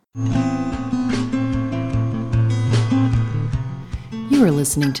You are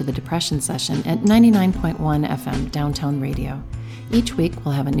listening to the Depression Session at 99.1 FM Downtown Radio. Each week,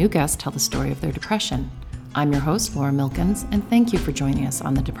 we'll have a new guest tell the story of their depression. I'm your host, Laura Milkins, and thank you for joining us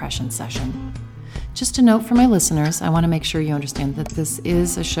on the Depression Session. Just a note for my listeners, I want to make sure you understand that this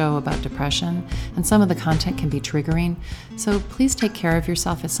is a show about depression, and some of the content can be triggering, so please take care of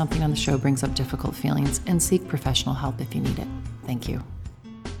yourself if something on the show brings up difficult feelings, and seek professional help if you need it. Thank you.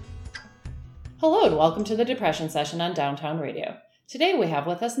 Hello, and welcome to the Depression Session on Downtown Radio. Today we have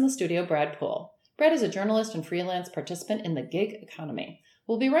with us in the studio Brad Poole. Brad is a journalist and freelance participant in the gig economy.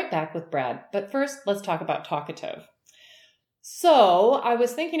 We'll be right back with Brad, but first let's talk about Talkative. So I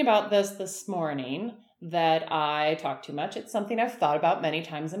was thinking about this morning, that I talk too much. It's something I've thought about many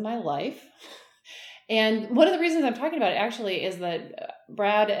times in my life. And one of the reasons I'm talking about it actually is that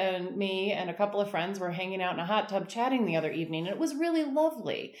Brad and me and a couple of friends were hanging out in a hot tub chatting the other evening. And it was really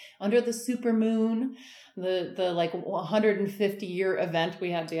lovely under the super moon, the like 150-year event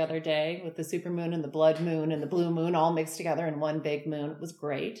we had the other day with the super moon and the blood moon and the blue moon all mixed together in one big moon. It was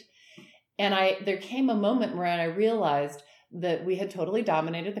great. And there came a moment where I realized that we had totally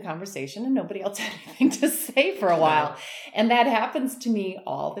dominated the conversation and nobody else had anything to say for a while. And that happens to me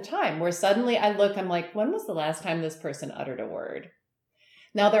all the time, where suddenly I look, I'm like, when was the last time this person uttered a word?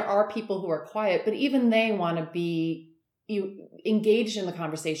 Now, there are people who are quiet, but even they want to be engaged in the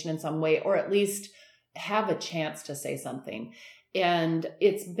conversation in some way, or at least have a chance to say something. And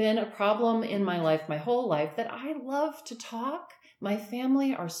it's been a problem in my life, my whole life, that I love to talk. My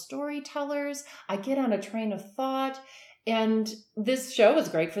family are storytellers. I get on a train of thought. And this show is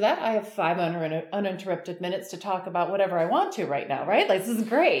great for that. I have 5 uninterrupted minutes to talk about whatever I want to right now, right? Like, this is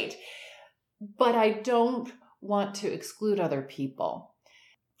great. But I don't want to exclude other people.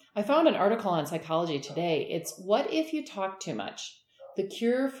 I found an article on Psychology Today. It's What If You Talk Too Much? The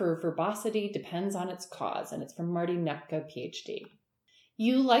Cure for Verbosity Depends on Its Cause. And it's from Marty Nepka, PhD.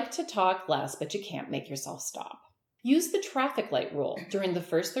 You like to talk less, but you can't make yourself stop. Use the traffic light rule. During the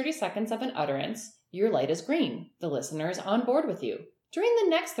first 30 seconds of an utterance, your light is green. The listener is on board with you. During the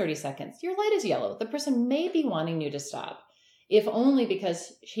next 30 seconds, your light is yellow. The person may be wanting you to stop, if only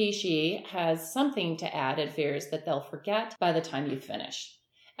because she has something to add and fears that they'll forget by the time you finish.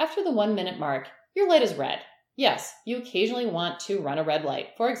 After the 1-minute mark, your light is red. Yes, you occasionally want to run a red light.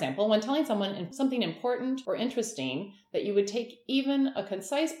 For example, when telling someone something important or interesting that you would take even a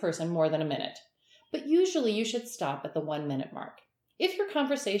concise person more than a minute. But usually you should stop at the 1-minute mark. If your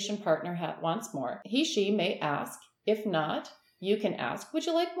conversation partner wants more, she may ask. If not, you can ask, would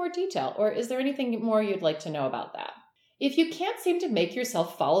you like more detail? Or is there anything more you'd like to know about that? If you can't seem to make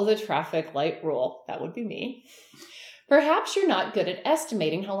yourself follow the traffic light rule, that would be me. Perhaps you're not good at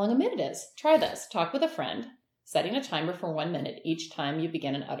estimating how long a minute is. Try this. Talk with a friend, setting a timer for 1 minute each time you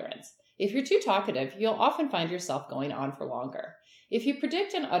begin an utterance. If you're too talkative, you'll often find yourself going on for longer. If you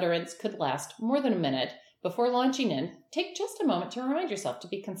predict an utterance could last more than a minute, before launching in, take just a moment to remind yourself to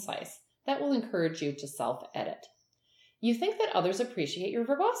be concise. That will encourage you to self-edit. You think that others appreciate your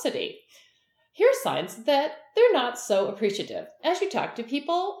verbosity. Here are signs that they're not so appreciative. As you talk to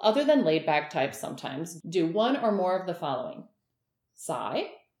people, other than laid-back types sometimes, do one or more of the following. Sigh,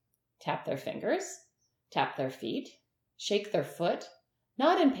 tap their fingers, tap their feet, shake their foot,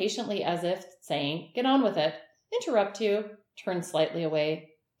 nod impatiently as if saying, get on with it, interrupt you, turn slightly away,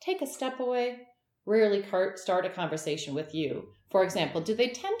 take a step away, rarely start a conversation with you. For example, do they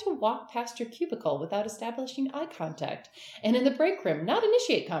tend to walk past your cubicle without establishing eye contact? And in the break room, not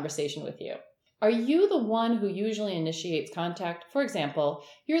initiate conversation with you? Are you the one who usually initiates contact? For example,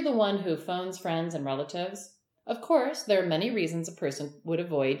 you're the one who phones friends and relatives? Of course, there are many reasons a person would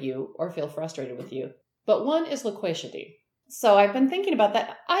avoid you or feel frustrated with you, but one is loquacity. So I've been thinking about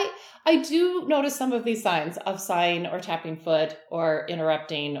that. I do notice some of these signs of sighing or tapping foot or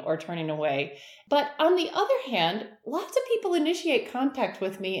interrupting or turning away. But on the other hand, lots of people initiate contact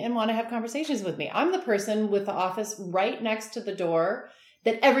with me and want to have conversations with me. I'm the person with the office right next to the door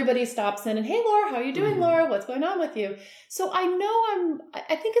that everybody stops in and, hey, Laura, how are you doing, Laura? What's going on with you? So I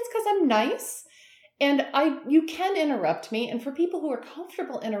think it's because I'm nice. And you can interrupt me. And for people who are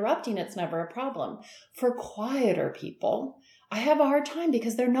comfortable interrupting, it's never a problem. For quieter people, I have a hard time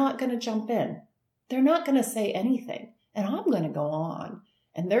because they're not going to jump in. They're not going to say anything. And I'm going to go on.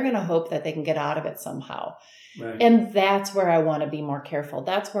 And they're going to hope that they can get out of it somehow. Right. And that's where I want to be more careful.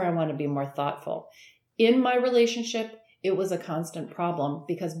 That's where I want to be more thoughtful. In my relationship, it was a constant problem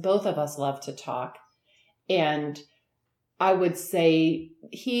because both of us love to talk. And I would say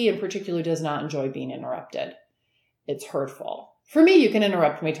he in particular does not enjoy being interrupted. It's hurtful For me, you can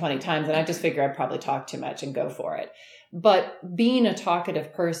interrupt me 20 times and I just figure I probably talk too much and go for it. But being a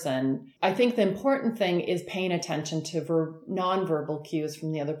talkative person, I think the important thing is paying attention to nonverbal cues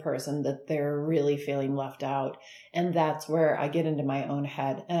from the other person that they're really feeling left out. And that's where I get into my own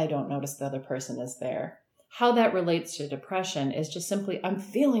head and I don't notice the other person is there. How that relates to depression is just simply, I'm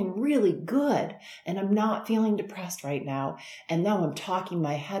feeling really good and I'm not feeling depressed right now. And now I'm talking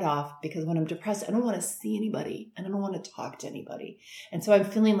my head off because when I'm depressed, I don't want to see anybody and I don't want to talk to anybody. And so I'm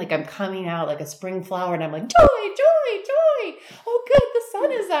feeling like I'm coming out like a spring flower and I'm like, joy, joy, joy. Oh, good. The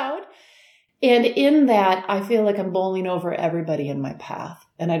sun is out. And in that, I feel like I'm bowling over everybody in my path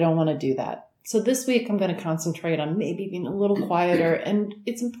and I don't want to do that. So this week I'm going to concentrate on maybe being a little quieter, and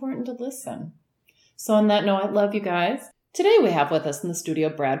it's important to listen. So on that note, I love you guys. Today we have with us in the studio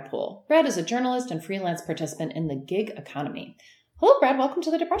Brad Poole. Brad is a journalist and freelance participant in the gig economy. Hello, Brad. Welcome to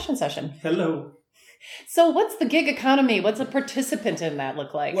the Depression Session. Hello. So what's the gig economy? What's a participant in that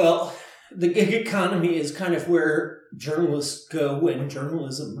look like? Well, the gig economy is kind of where journalists go when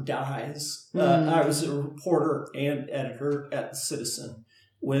journalism dies. I was a reporter and editor at the Citizen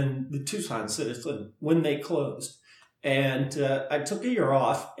when the Tucson Citizen, when they closed. And I took a year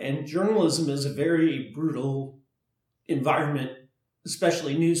off, and journalism is a very brutal environment,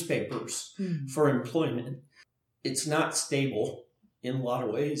 especially newspapers, for employment. It's not stable in a lot of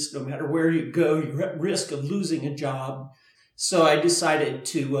ways. No matter where you go, you're at risk of losing a job. So I decided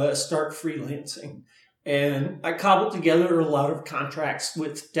to start freelancing. And I cobbled together a lot of contracts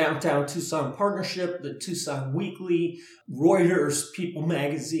with Downtown Tucson Partnership, the Tucson Weekly, Reuters, People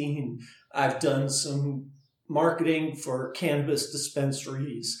Magazine. I've done some marketing for cannabis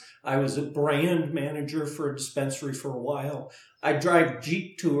dispensaries. I was a brand manager for a dispensary for a while. I drive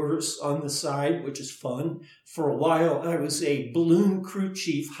Jeep tours on the side, which is fun. For a while, I was a balloon crew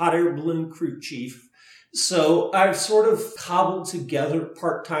chief, hot air balloon crew chief. So I've sort of cobbled together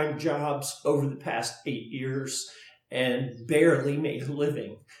part-time jobs over the past 8 years and barely made a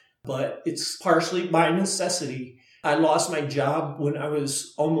living. But it's partially by necessity. I lost my job when I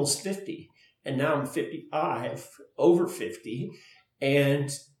was almost 50. And now I'm 55, over 50, and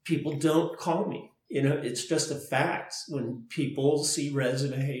people don't call me. You know, it's just a fact. When people see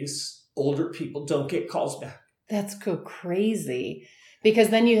resumes, older people don't get calls back. That's crazy. Because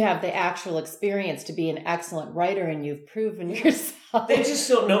then you have the actual experience to be an excellent writer and you've proven yourself. They just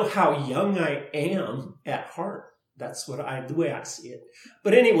don't know how young I am at heart. That's the way I see it.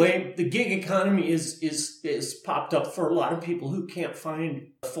 But anyway, the gig economy is popped up for a lot of people who can't find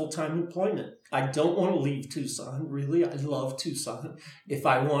full-time employment. I don't want to leave Tucson, really. I love Tucson. If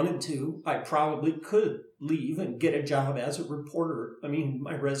I wanted to, I probably could leave and get a job as a reporter. I mean,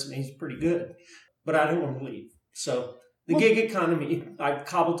 my resume is pretty good, but I don't want to leave. So the gig economy, I've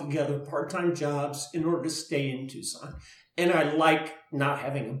cobbled together part-time jobs in order to stay in Tucson. And I like not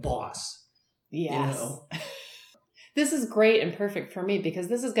having a boss. Yes. You know? This is great and perfect for me because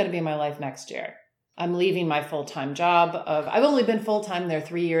this is going to be my life next year. I'm leaving my full-time job I've only been full-time there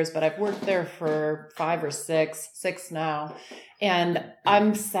 3 years, but I've worked there for 5 or 6 now. And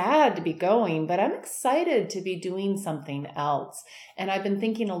I'm sad to be going, but I'm excited to be doing something else. And I've been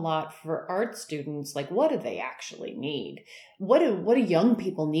thinking a lot for art students, like what do they actually need? What do young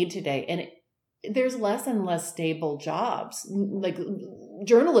people need today? And there's less and less stable jobs. Like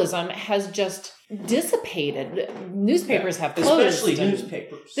journalism has just dissipated. Newspapers have closed. Especially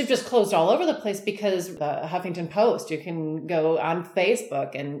newspapers. They've just closed all over the place because the Huffington Post, you can go on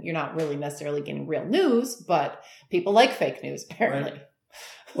Facebook and you're not really necessarily getting real news, but people like fake news, apparently. Right.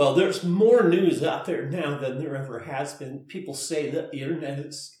 Well, there's more news out there now than there ever has been. People say that the internet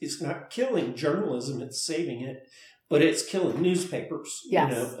is not killing journalism, it's saving it. But it's killing newspapers. Yes.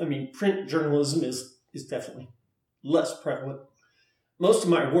 You know, I mean, print journalism is definitely less prevalent. Most of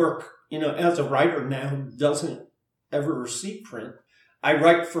my work, you know, as a writer now doesn't ever see print. I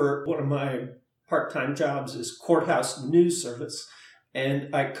write for one of my part-time jobs is Courthouse News Service,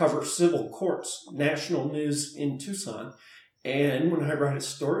 and I cover civil courts, national news in Tucson. And when I write a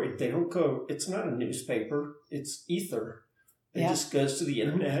story, they don't go, it's not a newspaper, it's ether. It just goes to the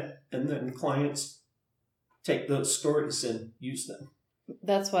internet, and then clients take those stories and use them.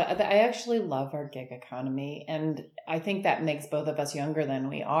 That's what I actually love our gig economy. And I think that makes both of us younger than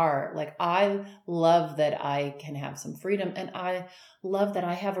we are. Like, I love that I can have some freedom. And I love that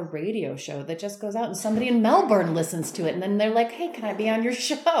I have a radio show that just goes out and somebody in Melbourne listens to it. And then they're like, hey, can I be on your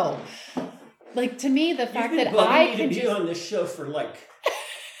show? Like, to me, the fact that I can be on this show for like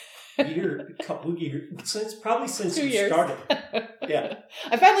a couple years, since 2 you years. started. Yeah.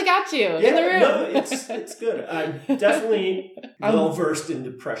 I finally got you in the room. No, it's good. I'm definitely well versed in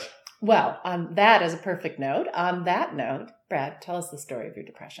depression. Well, that is a perfect note. On that note, Brad, tell us the story of your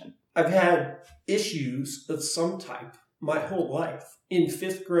depression. I've had issues of some type my whole life. In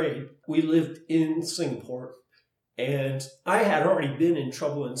 5th grade, we lived in Singapore, and I had already been in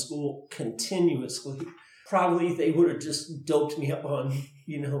trouble in school continuously. Probably they would have just doped me up on,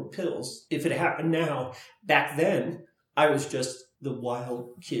 pills. If it happened now, back then, I was just the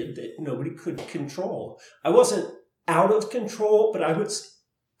wild kid that nobody could control. I wasn't out of control, but I was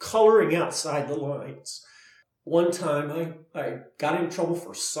coloring outside the lines. One time I got in trouble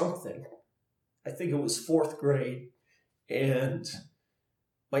for something. I think it was 4th grade. And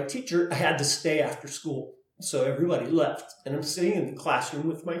my teacher, I had to stay after school. So everybody left. And I'm sitting in the classroom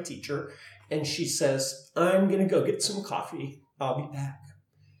with my teacher. And she says, I'm going to go get some coffee. I'll be back.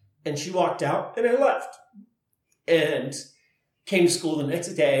 And she walked out and I left. And came to school the next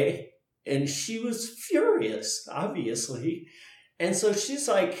day. And she was furious, obviously. And so she's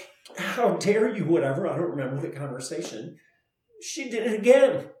like, how dare you, whatever. I don't remember the conversation. She did it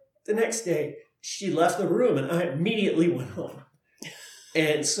again the next day. She left the room and I immediately went home.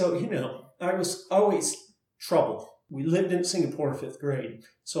 And so, I was always trouble. We lived in Singapore 5th grade.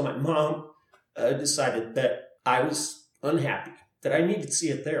 So my mom decided that I was unhappy, that I needed to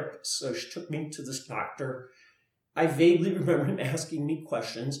see a therapist. So she took me to this doctor. I vaguely remember him asking me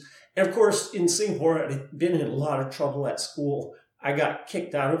questions. And of course, in Singapore, I'd been in a lot of trouble at school. I got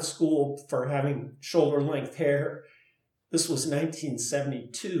kicked out of school for having shoulder-length hair. This was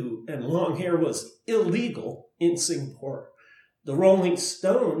 1972, and long hair was illegal in Singapore. The Rolling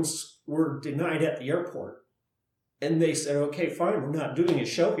Stones were denied at the airport. And they said, okay, fine, we're not doing a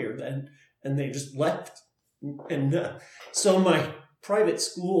show here then. And they just left. And so my private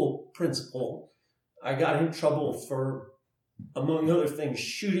school principal, I got in trouble for, among other things,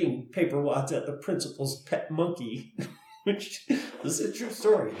 shooting paper wads at the principal's pet monkey, which this is a true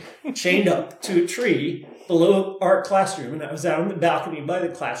story, chained up to a tree below our classroom. And I was out on the balcony by the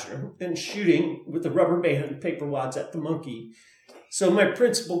classroom and shooting with a rubber band paper wads at the monkey. So my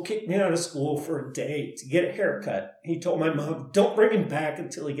principal kicked me out of school for a day to get a haircut. He told my mom, don't bring him back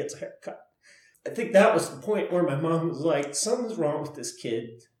until he gets a haircut. I think that was the point where my mom was like, something's wrong with this kid.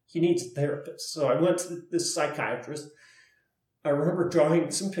 He needs a therapist. So I went to this psychiatrist. I remember drawing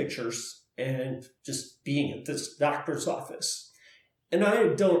some pictures and just being at this doctor's office. And I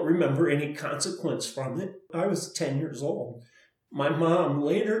don't remember any consequence from it. I was 10 years old. My mom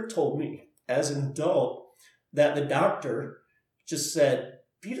later told me as an adult that the doctor just said,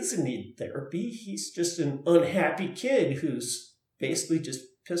 he doesn't need therapy. He's just an unhappy kid who's basically just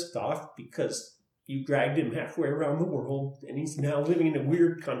pissed off because you dragged him halfway around the world and he's now living in a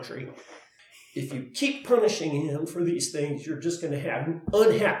weird country. If you keep punishing him for these things, you're just going to have an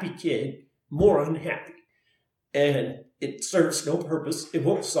unhappy kid, more unhappy. And it serves no purpose. It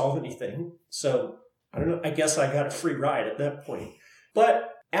won't solve anything. So, I don't know, I guess I got a free ride at that point.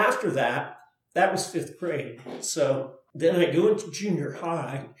 But after that, that was 5th grade. So then I go into junior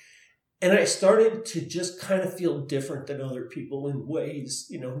high and I started to just kind of feel different than other people in ways,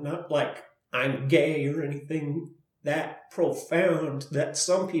 not like I'm gay or anything that profound that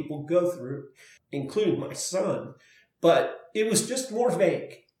some people go through, including my son. But it was just more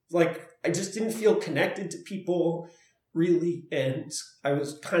vague. Like, I just didn't feel connected to people really, and I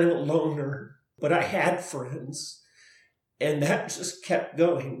was kind of a loner, but I had friends, and that just kept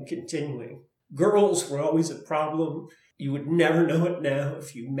going, continuing. Girls were always a problem. You would never know it now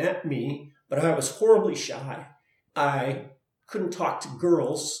if you met me, but I was horribly shy. I couldn't talk to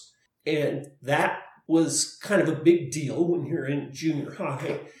girls, and that was kind of a big deal when you're in junior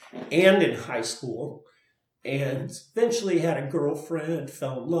high and in high school. And eventually had a girlfriend,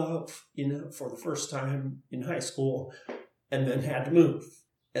 fell in love, for the first time in high school, and then had to move.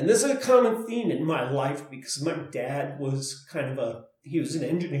 And this is a common theme in my life because my dad was he was an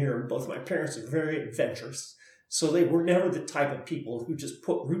engineer, and both my parents are very adventurous. So they were never the type of people who just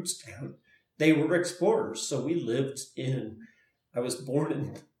put roots down. They were explorers. So I was born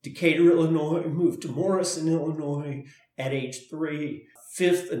in Decatur, Illinois, moved to Morrison, Illinois at age 3.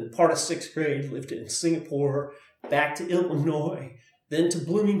 5th and part of 6th grade, lived in Singapore, back to Illinois, then to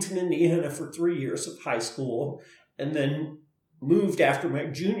Bloomington, Indiana for 3 years of high school, and then moved after my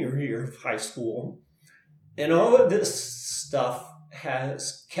junior year of high school. And all of this stuff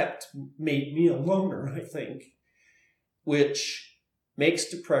has made me a loner, I think, which makes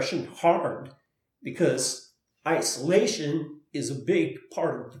depression hard because isolation is a big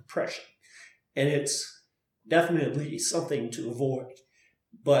part of depression, and it's definitely something to avoid.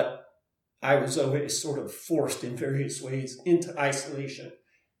 But I was always sort of forced in various ways into isolation,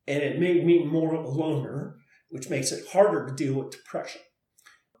 and it made me more of a loner, which makes it harder to deal with depression.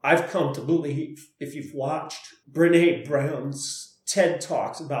 I've come to believe, if you've watched Brene Brown's TED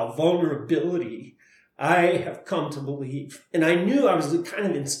Talks about vulnerability, I have come to believe, and I knew I was kind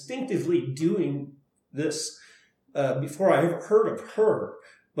of instinctively doing this before I ever heard of her,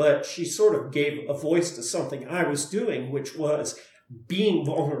 but she sort of gave a voice to something I was doing, which was being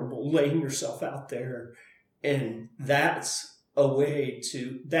vulnerable, laying yourself out there. And that's a way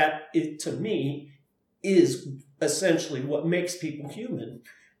to me, is essentially what makes people human.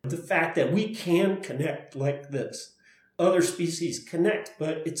 The fact that we can connect like this. Other species connect,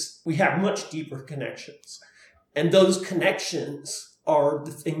 but we have much deeper connections. And those connections are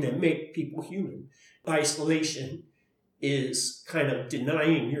the thing that make people human. Isolation is kind of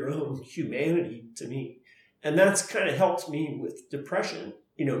denying your own humanity to me. And that's kind of helped me with depression,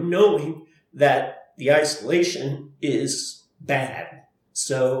 knowing that the isolation is bad.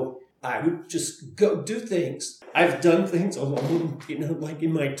 So I would just go do things. I've done things alone, like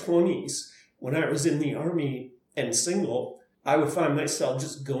in my 20s when I was in the Army and single, I would find myself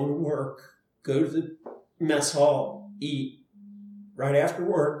just going to work, go to the mess hall, eat right after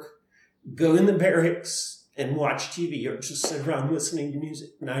work, go in the barracks and watch TV or just sit around listening to music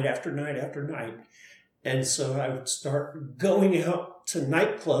night after night after night. And so I would start going out to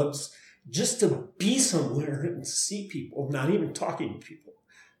nightclubs just to be somewhere and see people, not even talking to people,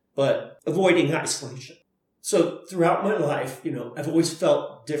 but avoiding isolation. So throughout my life, I've always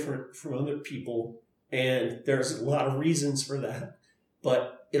felt different from other people, and there's a lot of reasons for that,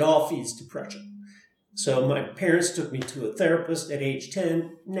 but it all feeds depression. So my parents took me to a therapist at age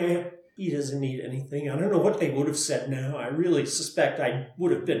 10. Nah, he doesn't need anything. I don't know what they would have said now. I really suspect I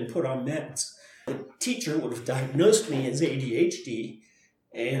would have been put on meds. The teacher would have diagnosed me as ADHD,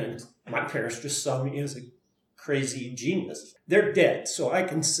 and my parents just saw me as a crazy genius. They're dead, so I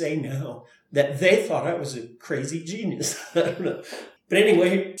can say now that they thought I was a crazy genius. I don't know. But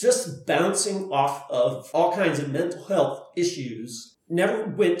anyway, just bouncing off of all kinds of mental health issues. Never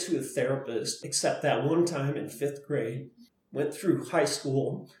went to a therapist except that one time in 5th grade. Went through high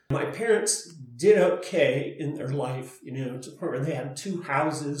school. My parents did okay in their life, to the point where they had 2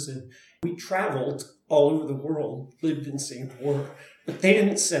 houses, and we traveled all over the world, lived in Singapore, but they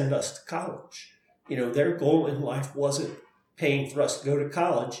didn't send us to college. Their goal in life wasn't paying for us to go to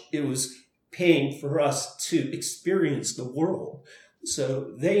college. It was paying for us to experience the world.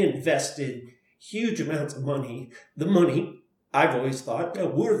 So they invested huge amounts of money. The money, I've always thought,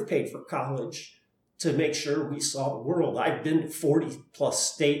 would have paid for college to make sure we saw the world. I've been to 40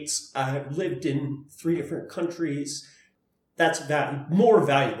 plus states. I've lived in 3 different countries. That's more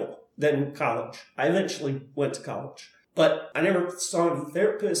valuable than college. I eventually went to college, but I never saw any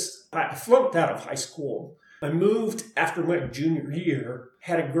therapist. I flunked out of high school. I moved after my junior year,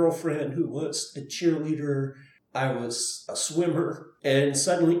 had a girlfriend who was a cheerleader. I was a swimmer, and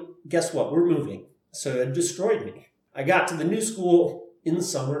suddenly, guess what? We're moving. So it destroyed me. I got to the new school in the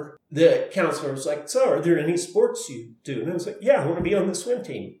summer. The counselor was like, so are there any sports you do? And I was like, yeah, I want to be on the swim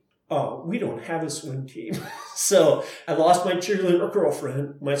team. Oh, we don't have a swim team. So I lost my cheerleader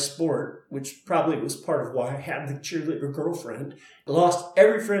girlfriend, my sport, which probably was part of why I had the cheerleader girlfriend. I lost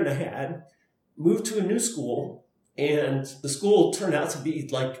every friend I had, moved to a new school, and the school turned out to be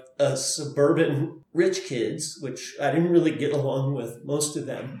like a suburban rich kids, which I didn't really get along with most of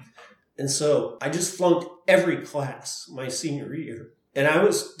them. And so I just flunked every class my senior year. And I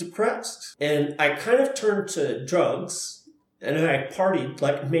was depressed. And I kind of turned to drugs, and I partied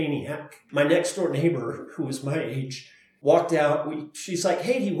like a maniac. My next door neighbor, who was my age, walked out. She's like,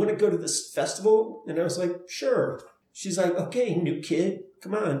 hey, do you want to go to this festival? And I was like, sure. She's like, okay, new kid,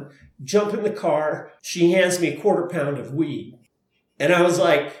 come on. Jump in the car. She hands me a 1/4 pound of weed. And I was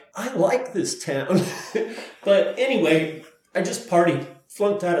like, I like this town. But anyway, I just partied,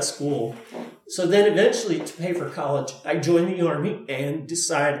 flunked out of school. So then eventually, to pay for college, I joined the Army and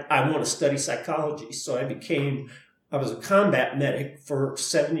decided I want to study psychology. So I was a combat medic for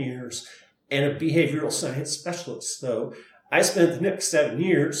 7 years and a behavioral science specialist. So I spent the next 7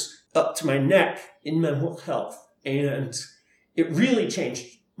 years up to my neck in mental health. And it really changed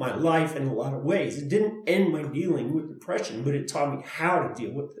my life in a lot of ways. It didn't end my dealing with depression, but it taught me how to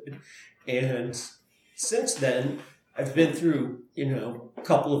deal with it. And since then, I've been through, a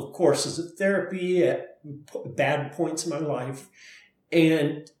couple of courses of therapy at bad points in my life.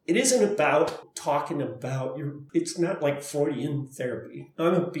 And it isn't about talking about it's not like Freudian therapy.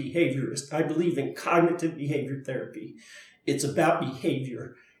 I'm a behaviorist. I believe in cognitive behavior therapy. It's about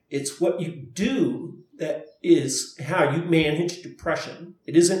behavior. It's what you do that is how you manage depression.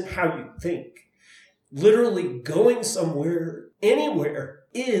 It isn't how you think. Literally going somewhere, anywhere,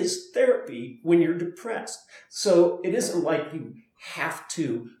 is therapy. therapy when you're depressed. So it isn't like you have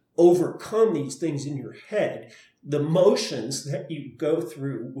to overcome these things in your head. The motions that you go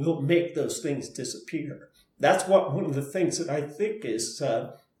through will make those things disappear. That's one of the things that I think is,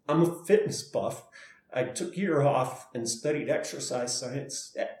 I'm a fitness buff. I took a year off and studied exercise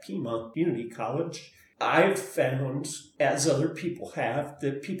science at Pima Community College. I've found, as other people have,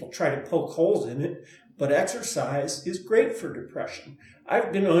 that people try to poke holes in it, but exercise is great for depression.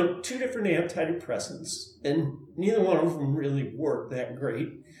 I've been on 2 different antidepressants, and neither one of them really worked that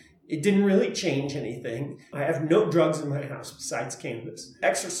great. It didn't really change anything. I have no drugs in my house besides cannabis.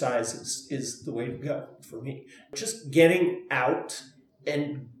 Exercise is the way to go for me. Just getting out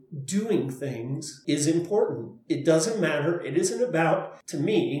and doing things is important. It doesn't matter. It isn't about, to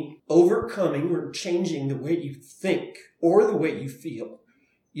me, overcoming or changing the way you think or the way you feel.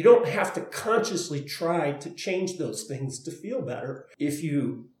 You don't have to consciously try to change those things to feel better. If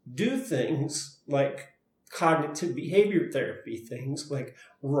you do things like cognitive behavior therapy, things like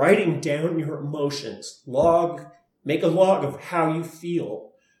writing down your emotions, make a log of how you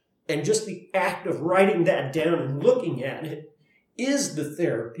feel, and just the act of writing that down and looking at it is the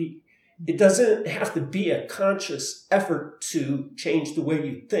therapy. It doesn't have to be a conscious effort to change the way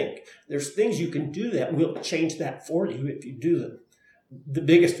you think. There's things you can do that will change that for you if you do them. The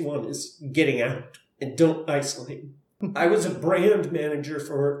biggest one is getting out and don't isolate. I was a brand manager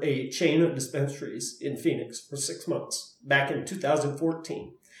for a chain of dispensaries in Phoenix for 6 months back in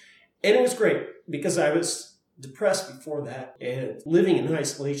 2014. And it was great because I was depressed before that and living in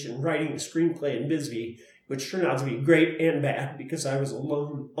isolation, writing a screenplay in Bisbee, which turned out to be great and bad because I was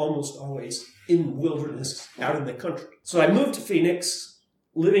alone almost always in the wilderness out in the country. So I moved to Phoenix,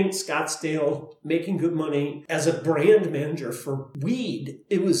 living in Scottsdale, making good money as a brand manager for weed.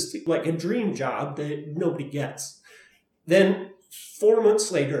 It was like a dream job that nobody gets. Then 4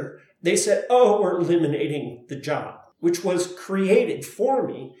 months later, they said, oh, we're eliminating the job, which was created for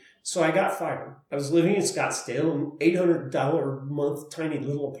me. So I got fired. I was living in Scottsdale, an $800 a month tiny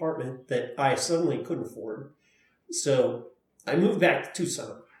little apartment that I suddenly couldn't afford. So I moved back to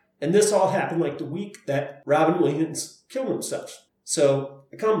Tucson. And this all happened like the week that Robin Williams killed himself. So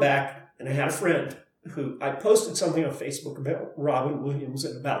I come back and I had a friend who I posted something on Facebook about Robin Williams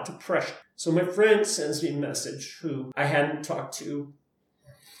and about depression. So my friend sends me a message who I hadn't talked to.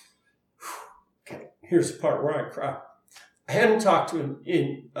 Okay, here's the part where I cry. I hadn't talked to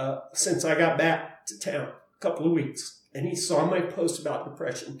him since I got back to town, a couple of weeks. And he saw my post about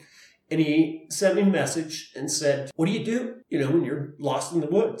depression. And he sent me a message and said, what do you do, when you're lost in the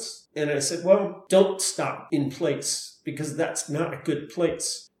woods? And I said, well, don't stop in place because that's not a good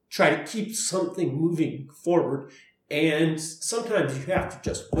place. Try to keep something moving forward. And sometimes you have to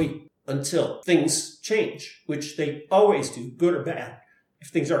just wait until things change, which they always do, good or bad. If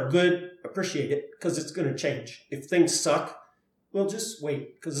things are good, appreciate it because it's going to change. If things suck, well, just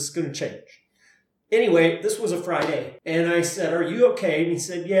wait because it's going to change. Anyway, this was a Friday, and I said, are you okay? And he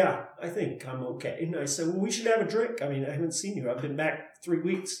said, yeah, I think I'm okay. And I said, well, we should have a drink. I mean, I haven't seen you. I've been back 3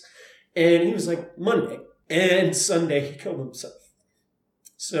 weeks. And he was like, Monday. And Sunday, he killed himself.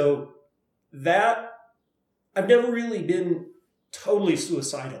 So that, I've never really been totally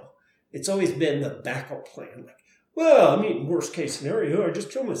suicidal. It's always been the backup plan. Like, well, I mean, worst case scenario, I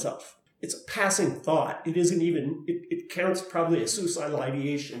just kill myself. It's a passing thought. It isn't even, it counts probably as suicidal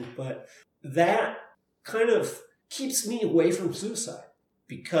ideation, but that kind of keeps me away from suicide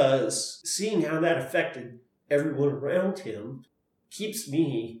because seeing how that affected everyone around him keeps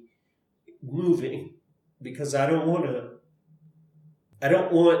me moving because I don't want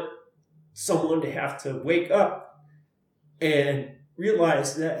someone to have to wake up and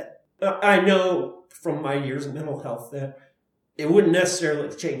realize that I know from my years of mental health that it wouldn't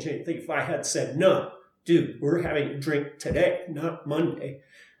necessarily change anything if I had said, no, dude, we're having a drink today, not Monday.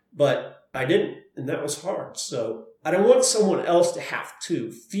 But I didn't, and that was hard. So I don't want someone else to have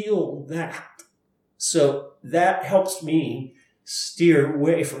to feel that. So that helps me steer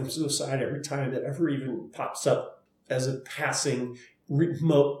away from suicide every time it ever even pops up as a passing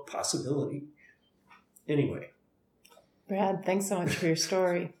remote possibility. Anyway. Brad, thanks so much for your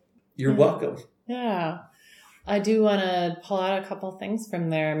story. You're welcome. Yeah. I do want to pull out a couple things from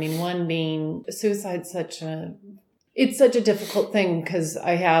there. I mean, one being suicide's it's such a difficult thing because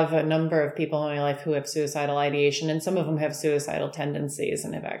I have a number of people in my life who have suicidal ideation, and some of them have suicidal tendencies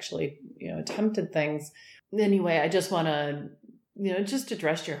and have actually, attempted things. Anyway, I just want to, just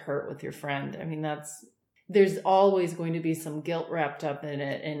address your hurt with your friend. I mean, there's always going to be some guilt wrapped up in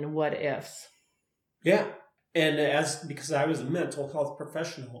it and what ifs. Yeah. And because I was a mental health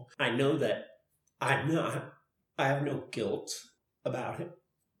professional, I know that I have no guilt about it.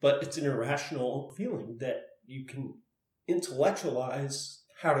 but it's an irrational feeling that you can intellectualize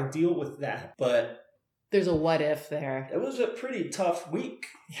how to deal with that. But there's a what if there. It was a pretty tough week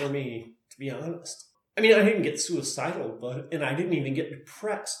for me, to be honest. I mean, I didn't get suicidal, and I didn't even get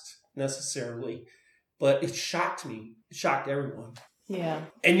depressed necessarily, but it shocked me. It shocked everyone. Yeah.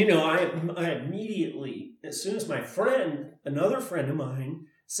 And, I immediately, as soon as another friend of mine,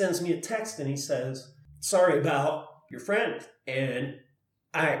 sends me a text and he says, "Sorry about your friend." And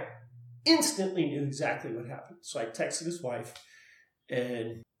I instantly knew exactly what happened. So I texted his wife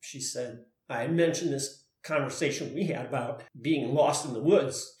and she said, I had mentioned this conversation we had about being lost in the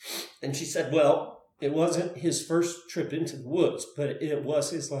woods. And she said, well, it wasn't his first trip into the woods, but it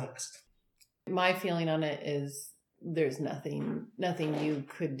was his last. My feeling on it is there's nothing you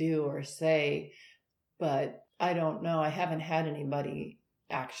could do or say, but I don't know. I haven't had anybody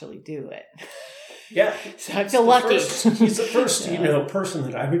actually do it. Yeah. So I feel lucky. He's the first, person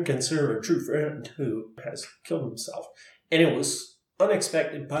that I would consider a true friend who has killed himself. And it was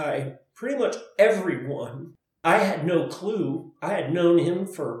unexpected by pretty much everyone. I had no clue. I had known him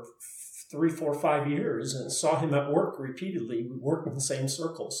for 3, 4, 5 years and saw him at work repeatedly. We worked in the same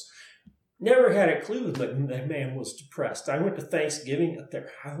circles. Never had a clue that that man was depressed. I went to Thanksgiving at their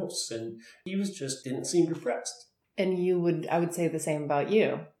house and he didn't seem depressed. And I would say the same about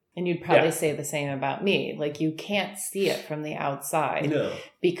you. And you'd probably say the same about me. Like, you can't see it from the outside. No.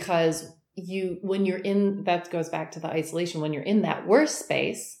 Because when you're in, that goes back to the isolation, when you're in that worst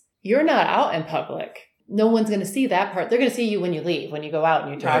space, you're not out in public. No one's going to see that part. They're going to see you when you leave, when you go out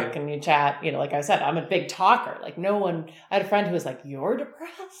and you talk and you chat. Like I said, I'm a big talker. Like, I had a friend who was like, "You're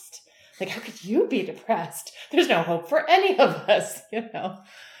depressed? Like, how could you be depressed? There's no hope for any of us,"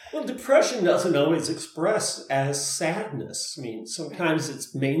 Well, depression doesn't always express as sadness. I mean, sometimes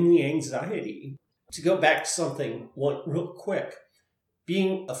it's mainly anxiety. To go back to something real quick,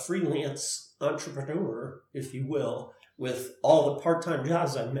 being a freelance entrepreneur, if you will, with all the part-time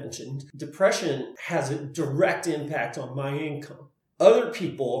jobs I mentioned, depression has a direct impact on my income. Other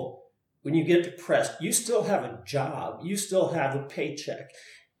people, when you get depressed, you still have a job. You still have a paycheck.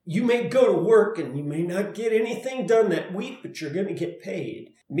 You may go to work and you may not get anything done that week, but you're going to get paid.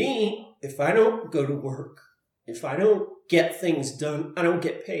 Me, if I don't go to work, if I don't get things done, I don't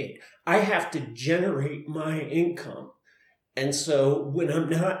get paid. I have to generate my income. And so when I'm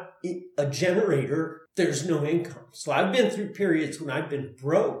not a generator, there's no income. So I've been through periods when I've been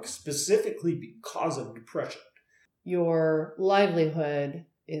broke specifically because of depression. Your livelihood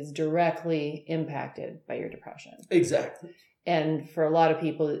is directly impacted by your depression. Exactly. And for a lot of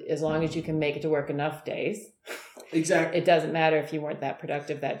people, as long as you can make it to work enough days, exactly, it doesn't matter if you weren't that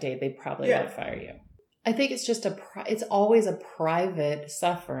productive that day, they probably won't fire you. I think it's just it's always a private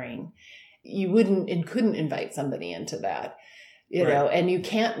suffering. You wouldn't and couldn't invite somebody into that, and you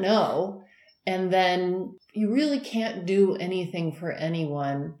can't know. And then you really can't do anything for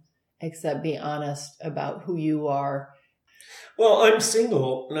anyone except be honest about who you are. Well, I'm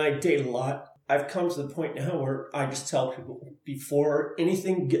single and I date a lot. I've come to the point now where I just tell people before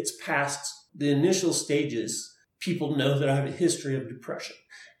anything gets past the initial stages, people know that I have a history of depression.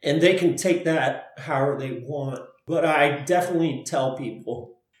 And they can take that however they want. But I definitely tell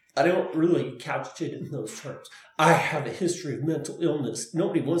people, I don't really couch it in those terms. I have a history of mental illness.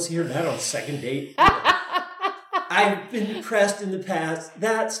 Nobody wants to hear that on a second date. I've been depressed in the past.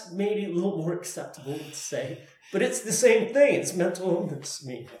 That's maybe a little more acceptable to say. But it's the same thing. It's mental illness. I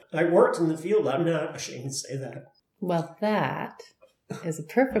mean, I worked in the field. I'm not ashamed to say that. Well, that is a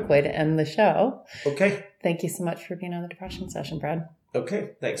perfect way to end the show. Okay. Thank you so much for being on the Depression Session, Brad.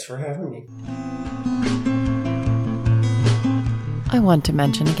 Okay. Thanks for having me. I want to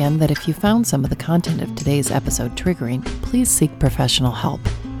mention again that if you found some of the content of today's episode triggering, please seek professional help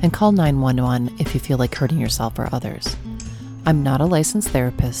and call 911 if you feel like hurting yourself or others. I'm not a licensed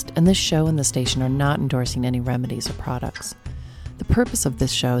therapist, and this show and the station are not endorsing any remedies or products. The purpose of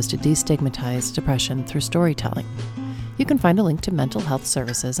this show is to destigmatize depression through storytelling. You can find a link to mental health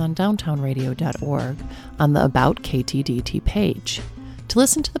services on downtownradio.org on the About KTDT page. To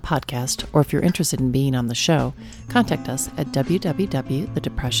listen to the podcast, or if you're interested in being on the show, contact us at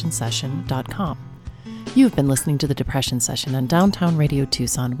www.thedepressionsession.com. You've been listening to The Depression Session on Downtown Radio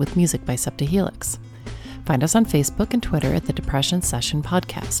Tucson with music by Septa Helix. Find us on Facebook and Twitter at The Depression Session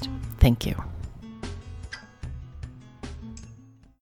Podcast. Thank you.